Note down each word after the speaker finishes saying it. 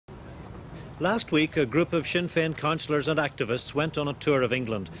Last week, a group of Sinn Fein councillors and activists went on a tour of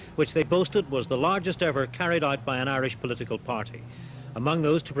England, which they boasted was the largest ever carried out by an Irish political party. Among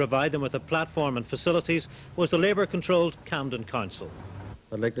those to provide them with a platform and facilities was the Labour-controlled Camden Council.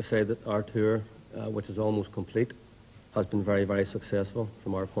 I'd like to say that our tour, which is almost complete, has been very, very successful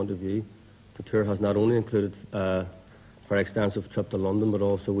from our point of view. The tour has not only included a very extensive trip to London, but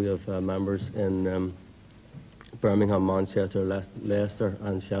also we have members in Birmingham, Manchester, Leicester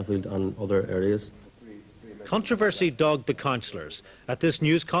and Sheffield and other areas. Controversy dogged the councillors. At this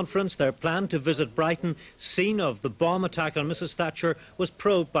news conference, their plan to visit Brighton, scene of the bomb attack on Mrs Thatcher, was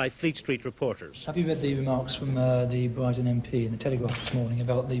probed by Fleet Street reporters. Have you read the remarks from the Brighton MP in the Telegraph this morning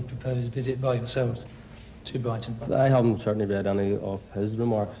about the proposed visit by yourselves to Brighton? I haven't certainly read any of his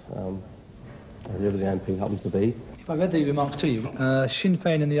remarks, whoever the MP happens to be. If I read the remarks to you, Sinn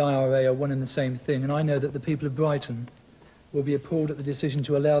Fein and the IRA are one and the same thing, and I know that the people of Brighton will be appalled at the decision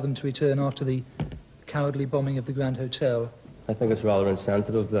to allow them to return after the cowardly bombing of the Grand Hotel. I think it's rather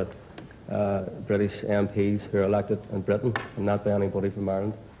insensitive that British MPs who are elected in Britain, and not by anybody from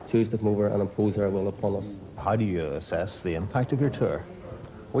Ireland, choose to come over and impose their will upon us. How do you assess the impact of your tour?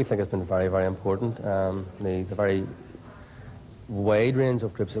 We think it's been very, very important. The very wide range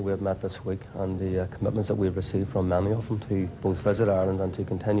of groups that we have met this week and the commitments that we've received from many of them to both visit Ireland and to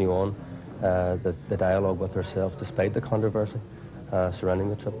continue on the dialogue with ourselves despite the controversy surrounding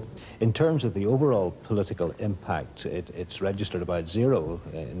the trip. In terms of the overall political impact, it's registered about zero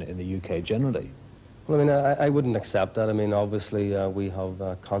in the UK generally. Well, I mean, I wouldn't accept that. I mean, obviously we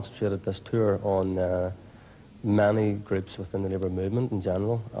have concentrated this tour on many groups within the Labour movement in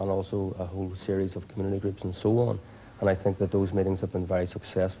general and also a whole series of community groups and so on. And I think that those meetings have been very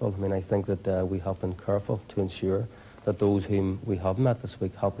successful. I mean, I think that we have been careful to ensure that those whom we have met this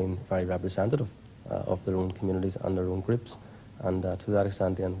week have been very representative of their own communities and their own groups. And to that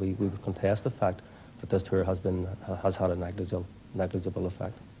extent, then, we would contest the fact that this tour has had a negligible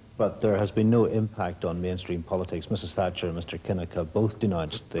effect. But there has been no impact on mainstream politics. Mrs Thatcher and Mr Kinnock have both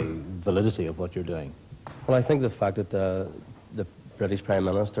denounced the validity of what you're doing. Well, I think the fact that the British Prime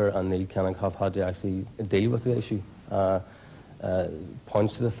Minister and Neil Kinnock have had to actually deal with the issue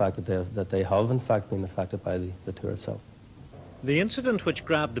points to the fact that they have in fact been affected by the tour itself. The incident which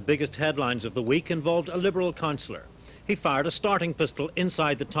grabbed the biggest headlines of the week involved a Liberal councillor. He fired a starting pistol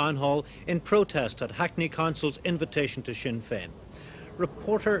inside the town hall in protest at Hackney Council's invitation to Sinn Fein.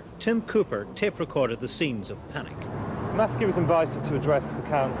 Reporter Tim Cooper tape-recorded the scenes of panic. Maskey was invited to address the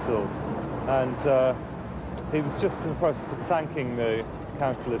council, and he was just in the process of thanking the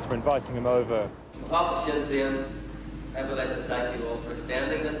councillors for inviting him over. I would like to thank you all for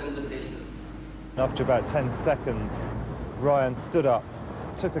extending this invitation. After about 10 seconds, Royan stood up,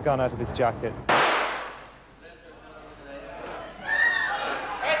 took a gun out of his jacket.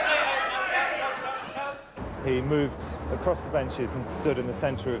 He moved across the benches and stood in the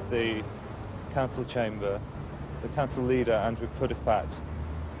centre of the council chamber. The council leader, Andrew Puddifat,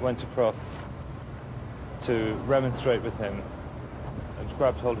 went across to remonstrate with him and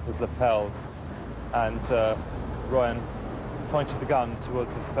grabbed hold of his lapels, and Royan pointed the gun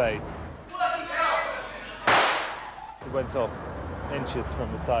towards his face. It went off inches from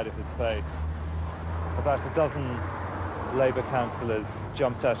the side of his face. About a dozen Labour councillors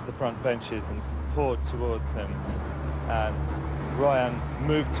jumped out of the front benches and poured towards him, and Royan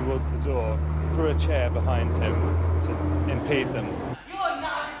moved towards the door, threw a chair behind him to impede them.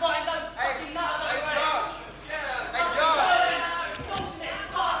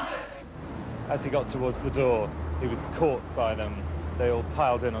 As he got towards the door, he was caught by them. They all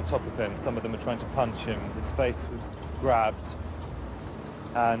piled in on top of him. Some of them were trying to punch him. His face was grabbed.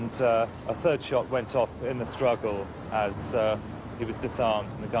 And a third shot went off in the struggle as he was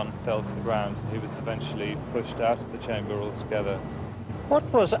disarmed and the gun fell to the ground. He was eventually pushed out of the chamber altogether. What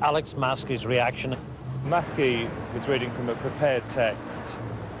was Alex Maskey's reaction? Maskey was reading from a prepared text.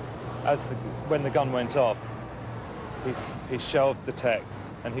 When the gun went off, he shelved the text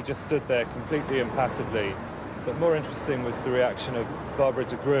and he just stood there completely impassively. But more interesting was the reaction of Barbara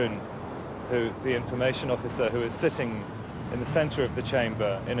de Groen, the information officer who was sitting in the centre of the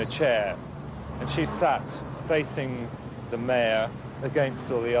chamber in a chair, and she sat facing the mayor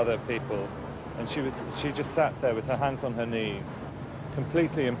against all the other people, and she just sat there with her hands on her knees,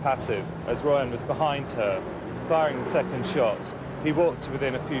 completely impassive, as Royan was behind her, firing the second shot. He walked to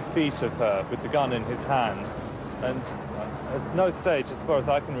within a few feet of her with the gun in his hand, and at no stage, as far as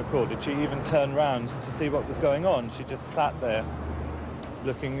I can recall, did she even turn round to see what was going on. She just sat there,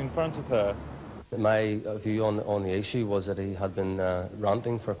 looking in front of her. My view on the issue was that he had been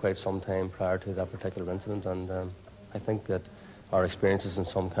ranting for quite some time prior to that particular incident, and I think that our experiences in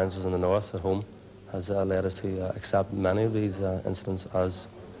some councils in the north at home has led us to accept many of these incidents as,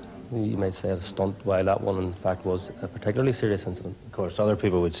 you might say, a stunt, while that one in fact was a particularly serious incident. Of course, other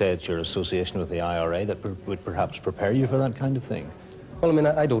people would say it's your association with the IRA that would perhaps prepare you for that kind of thing. Well, I mean,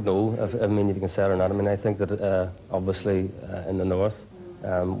 I don't know if you can say it or not. I mean, I think that obviously in the north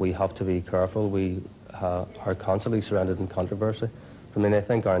we have to be careful. We are constantly surrounded in controversy. I mean, I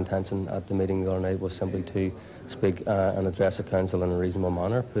think our intention at the meeting the other night was simply to speak and address the council in a reasonable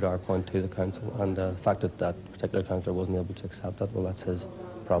manner, put our point to the council, and the fact that that particular councillor wasn't able to accept that, well, that's his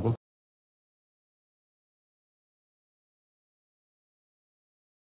problem.